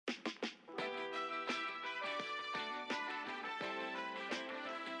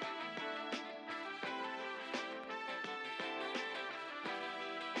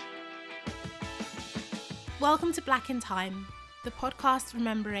Welcome to Black in Time, the podcast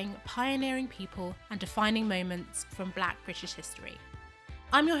remembering pioneering people and defining moments from Black British history.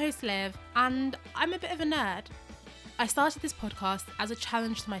 I'm your host Liv, and I'm a bit of a nerd. I started this podcast as a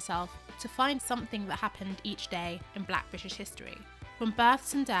challenge to myself to find something that happened each day in Black British history. From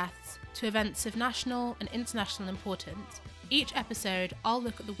births and deaths to events of national and international importance, each episode I'll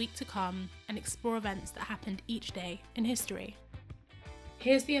look at the week to come and explore events that happened each day in history.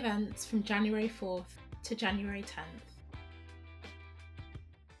 Here's the events from January 4th to January 10th.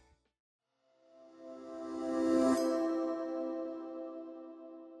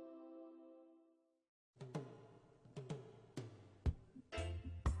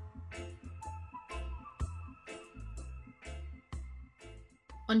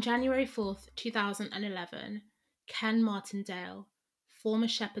 On January 4th, 2011, Ken Martindale, former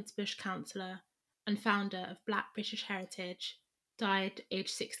Shepherd's Bush councillor and founder of Black British Heritage, died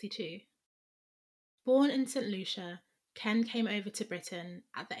aged 62. Born in St Lucia, Ken came over to Britain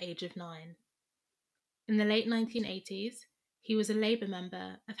at the age of 9. In the late 1980s, he was a Labour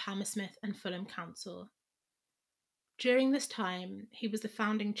member of Hammersmith and Fulham Council. During this time, he was the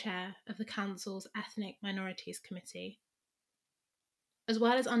founding chair of the council's Ethnic Minorities Committee. As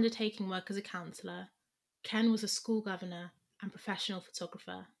well as undertaking work as a councillor, Ken was a school governor and professional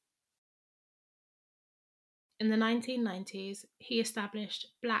photographer. In the 1990s, he established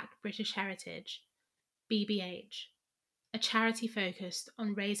Black British Heritage, BBH, a charity focused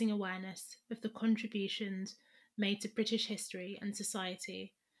on raising awareness of the contributions made to British history and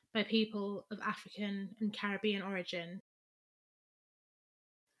society by people of African and Caribbean origin.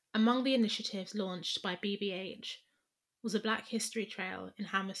 Among the initiatives launched by BBH was a Black History Trail in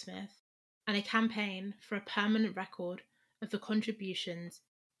Hammersmith and a campaign for a permanent record of the contributions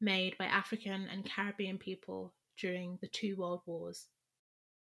made by African and Caribbean people during the two world wars.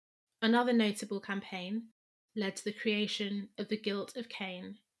 Another notable campaign led to the creation of the Guilt of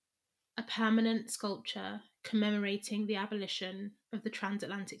Cain, a permanent sculpture commemorating the abolition of the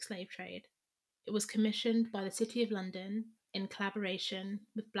transatlantic slave trade. It was commissioned by the City of London in collaboration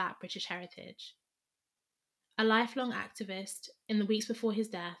with Black British Heritage. A lifelong activist, in the weeks before his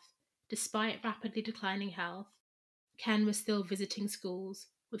death, despite rapidly declining health, Ken was still visiting schools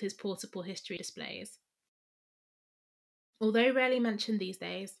with his portable history displays. Although rarely mentioned these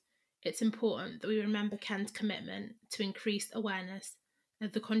days, it's important that we remember Ken's commitment to increased awareness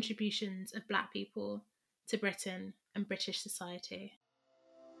of the contributions of Black people to Britain and British society.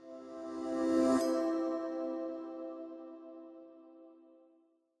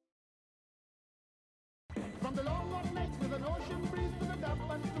 From the long hot nights with an ocean breeze to the damp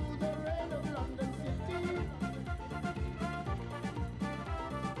and through the rain of London City,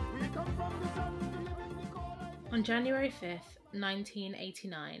 we come from the sun to live in the cold. On January 5th,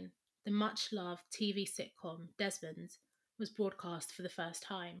 1989, the much-loved TV sitcom Desmond was broadcast for the first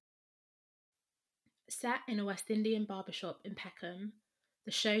time. Set in a West Indian barbershop in Peckham,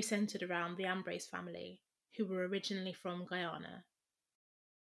 the show centred around the Ambrose family, who were originally from Guyana.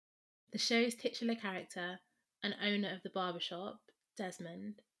 The show's titular character and owner of the barbershop,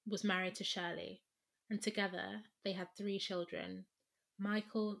 Desmond, was married to Shirley, and together they had 3 children,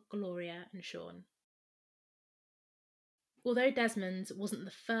 Michael, Gloria and Sean. Although Desmond's wasn't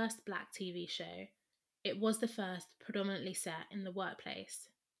the first Black TV show, it was the first predominantly set in the workplace,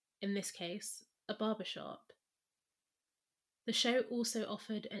 in this case, a barbershop. The show also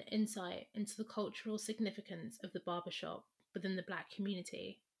offered an insight into the cultural significance of the barbershop within the Black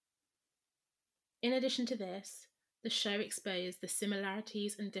community. In addition to this, the show exposed the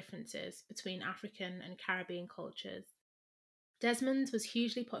similarities and differences between African and Caribbean cultures. Desmond's was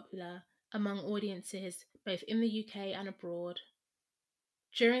hugely popular among audiences both in the UK and abroad.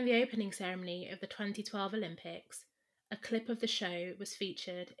 During the opening ceremony of the 2012 Olympics, a clip of the show was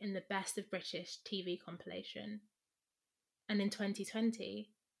featured in the Best of British TV compilation. And in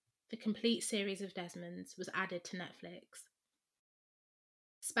 2020, the complete series of Desmond's was added to Netflix.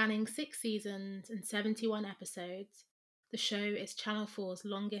 Spanning 6 seasons and 71 episodes, the show is Channel 4's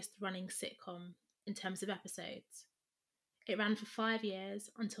longest-running sitcom in terms of episodes. It ran for 5 years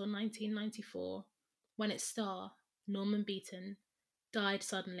until 1994, when its star, Norman Beaton, died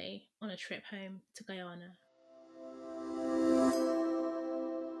suddenly on a trip home to Guyana.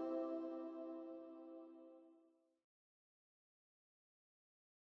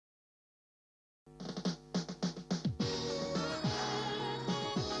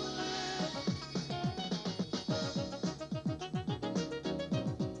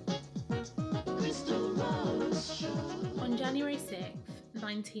 On January 6th,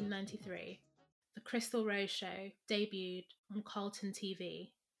 1993, The Crystal Rose Show debuted on Carlton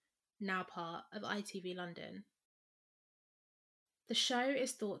TV, now part of ITV London. The show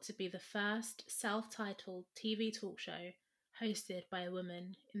is thought to be the first self-titled TV talk show hosted by a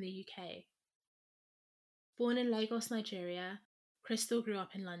woman in the UK. Born in Lagos, Nigeria, Crystal grew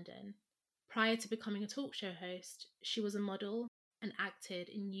up in London. Prior to becoming a talk show host, she was a model and acted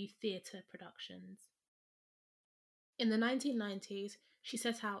in youth theatre productions. In the 1990s, she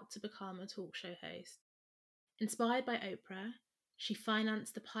set out to become a talk show host. Inspired by Oprah, she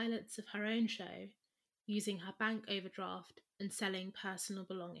financed the pilots of her own show using her bank overdraft and selling personal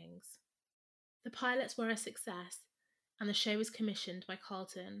belongings. The pilots were a success, and the show was commissioned by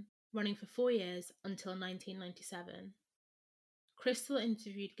Carlton, running for 4 years until 1997. Crystal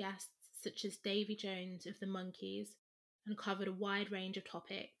interviewed guests such as Davy Jones of the Monkees and covered a wide range of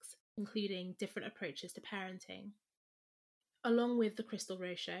topics, including different approaches to parenting. Along with The Crystal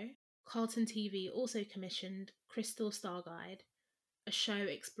Rose Show, Carlton TV also commissioned Crystal Star Guide, a show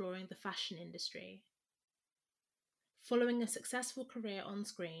exploring the fashion industry. Following a successful career on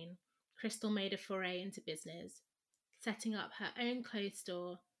screen, Crystal made a foray into business, setting up her own clothes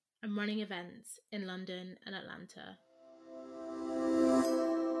store and running events in London and Atlanta.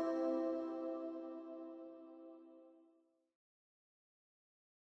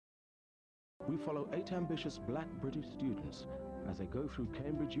 We follow 8 ambitious black British students as they go through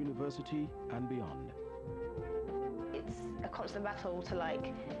Cambridge University and beyond. It's a constant battle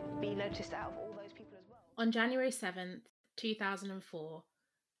to be noticed out of all those people as well. On January 7th, 2004,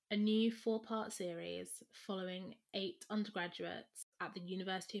 a new 4-part series following 8 undergraduates at the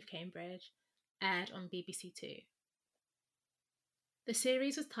University of Cambridge aired on BBC Two. The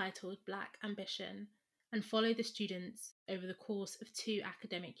series was titled Black Ambition and followed the students over the course of 2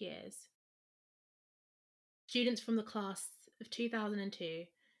 academic years. Students from the class of 2002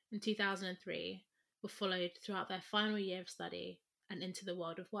 and 2003 were followed throughout their final year of study and into the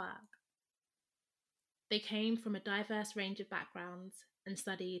world of work. They came from a diverse range of backgrounds and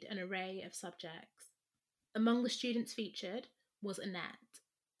studied an array of subjects. Among the students featured was Annette,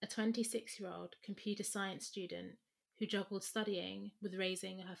 a 26-year-old computer science student who juggled studying with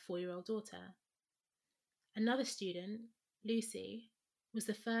raising her 4-year-old daughter. Another student, Lucy, was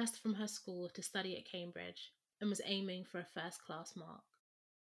the first from her school to study at Cambridge and was aiming for a first-class mark.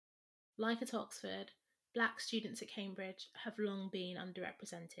 Like at Oxford, black students at Cambridge have long been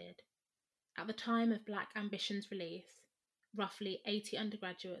underrepresented. At the time of Black Ambition's release, roughly 80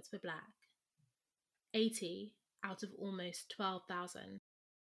 undergraduates were black. 80 out of almost 12,000,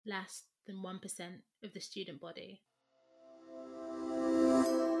 less than 1% of the student body.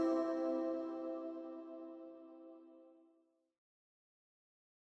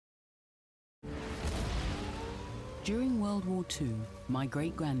 During World War II, my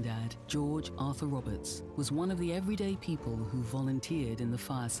great-granddad, George Arthur Roberts, was one of the everyday people who volunteered in the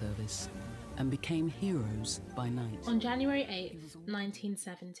fire service and became heroes by night. On January 8th,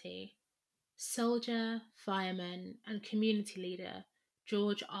 1970, soldier, fireman, and community leader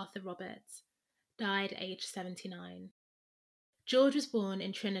George Arthur Roberts died aged 79. George was born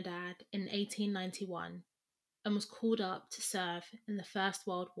in Trinidad in 1891 and was called up to serve in the First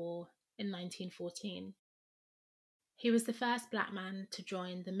World War in 1914. He was the first black man to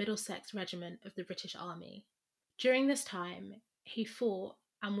join the Middlesex Regiment of the British Army. During this time, he fought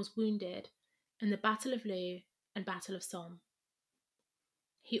and was wounded in the Battle of Loo and Battle of Somme.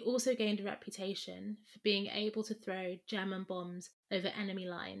 He also gained a reputation for being able to throw German bombs over enemy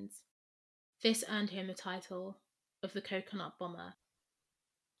lines. This earned him the title of the Coconut Bomber.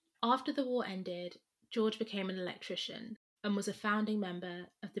 After the war ended, George became an electrician and was a founding member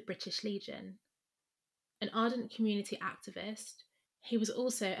of the British Legion. An ardent community activist, he was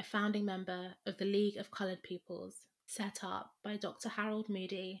also a founding member of the League of Coloured Peoples, set up by Dr. Harold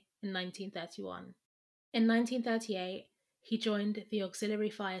Moody in 1931. In 1938, he joined the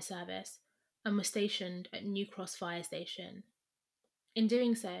Auxiliary Fire Service and was stationed at New Cross Fire Station. In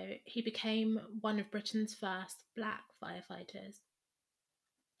doing so, he became one of Britain's first black firefighters.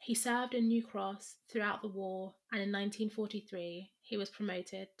 He served in New Cross throughout the war, and in 1943, he was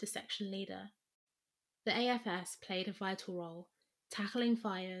promoted to section leader. The AFS played a vital role, tackling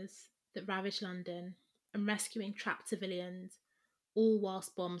fires that ravaged London and rescuing trapped civilians, all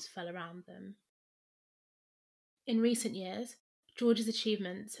whilst bombs fell around them. In recent years, George's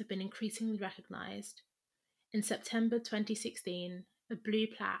achievements have been increasingly recognised. In September 2016, a blue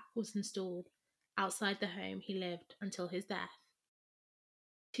plaque was installed outside the home he lived until his death.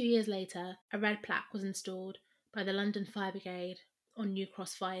 2 years later, a red plaque was installed by the London Fire Brigade on New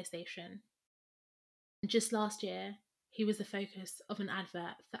Cross Fire Station. And just last year, he was the focus of an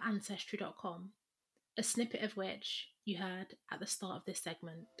advert for Ancestry.com, a snippet of which you heard at the start of this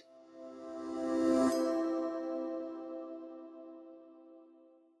segment.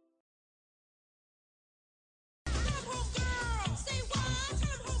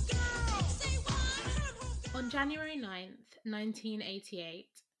 January 9th, 1988,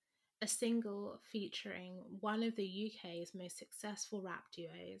 a single featuring one of the UK's most successful rap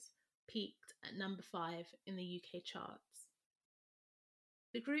duos peaked at number 5 in the UK charts.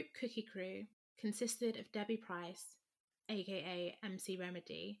 The group Cookie Crew consisted of Debbie Price, aka MC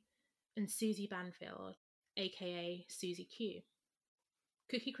Remedy, and Susie Banfield, aka Susie Q.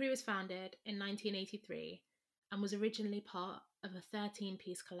 Cookie Crew was founded in 1983 and was originally part of a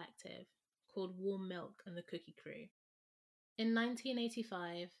 13-piece collective called Warm Milk and the Cookie Crew. In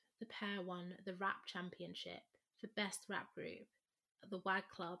 1985, the pair won the Rap Championship for Best Rap Group at the WAG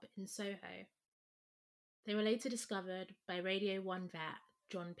Club in Soho. They were later discovered by Radio 1 vet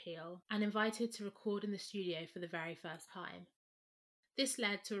John Peel and invited to record in the studio for the very first time. This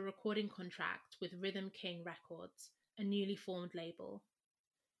led to a recording contract with Rhythm King Records, a newly formed label.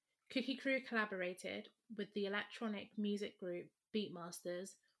 Cookie Crew collaborated with the electronic music group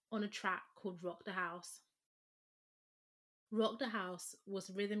Beatmasters on a track called Rock the House. Rock the House was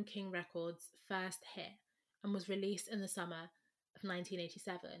Rhythm King Records' first hit and was released in the summer of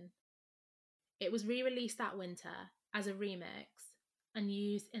 1987. It was re-released that winter as a remix and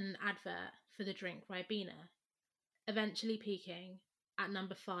used in an advert for the drink Ribena, eventually peaking at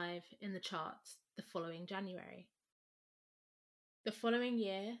number 5 in the charts the following January. The following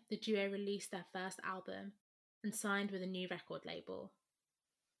year, the duo released their first album and signed with a new record label.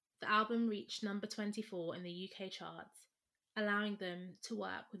 The album reached number 24 in the UK charts, allowing them to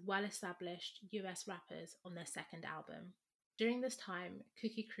work with well-established US rappers on their second album. During this time,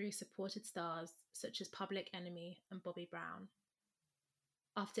 Cookie Crew supported stars such as Public Enemy and Bobby Brown.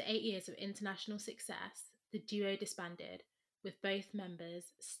 After 8 years of international success, the duo disbanded, with both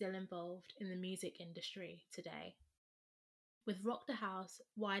members still involved in the music industry today. With Rock the House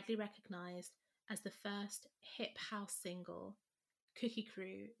widely recognised as the first hip house single, Cookie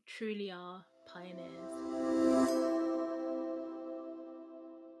Crew truly are pioneers.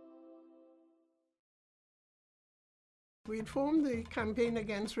 We formed the Campaign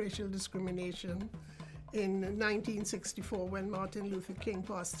Against Racial Discrimination in 1964 when Martin Luther King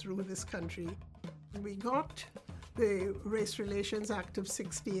passed through this country. We got the Race Relations Act of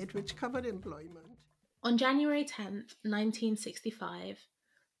 '68, which covered employment. On January 10th, 1965,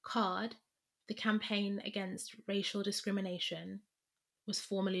 CARD, the Campaign Against Racial Discrimination, was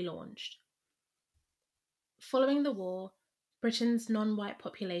formally launched. Following the war, Britain's non-white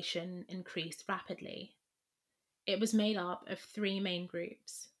population increased rapidly. It was made up of 3 main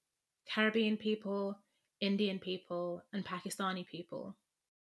groups: Caribbean people, Indian people, and Pakistani people.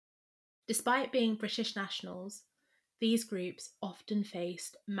 Despite being British nationals, these groups often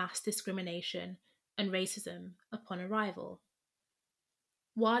faced mass discrimination and racism upon arrival.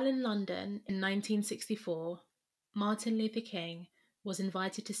 While in London in 1964, Martin Luther King was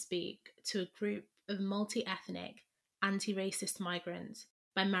invited to speak to a group of multi-ethnic, anti-racist migrants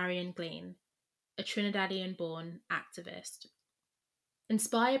by Marion Glean, a Trinidadian-born activist.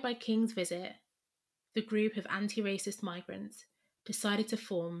 Inspired by King's visit, the group of anti-racist migrants decided to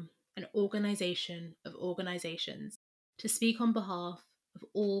form an organisation of organisations to speak on behalf of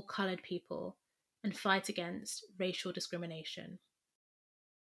all coloured people and fight against racial discrimination.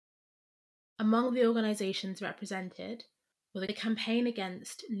 Among the organisations represented were the Campaign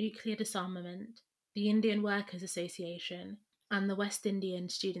Against Nuclear Disarmament, the Indian Workers Association, and the West Indian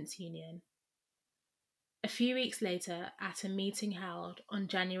Students' Union. A few weeks later, at a meeting held on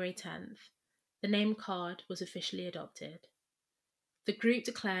January 10th, the name CARD was officially adopted. The group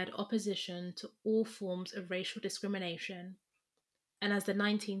declared opposition to all forms of racial discrimination, and as the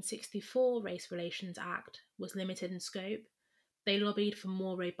 1964 Race Relations Act was limited in scope, they lobbied for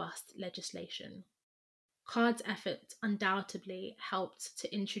more robust legislation. CARD's efforts undoubtedly helped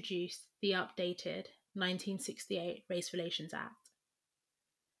to introduce the updated 1968 Race Relations Act.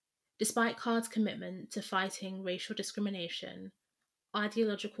 Despite CARD's commitment to fighting racial discrimination,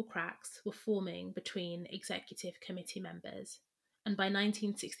 ideological cracks were forming between executive committee members, and by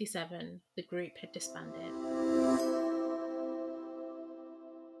 1967, the group had disbanded.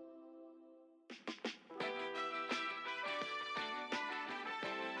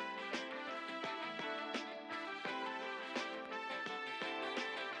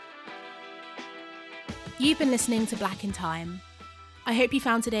 You've been listening to Black in Time. I hope you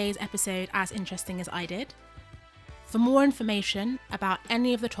found today's episode as interesting as I did. For more information about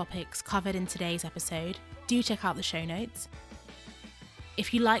any of the topics covered in today's episode, do check out the show notes.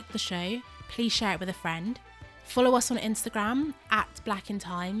 If you liked the show, please share it with a friend. Follow us on Instagram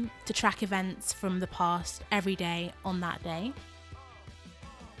 @BlackInTime to track events from the past every day on that day.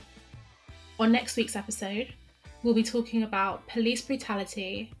 On next week's episode, we'll be talking about police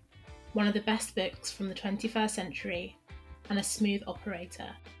brutality, one of the best books from the 21st century, and a smooth operator.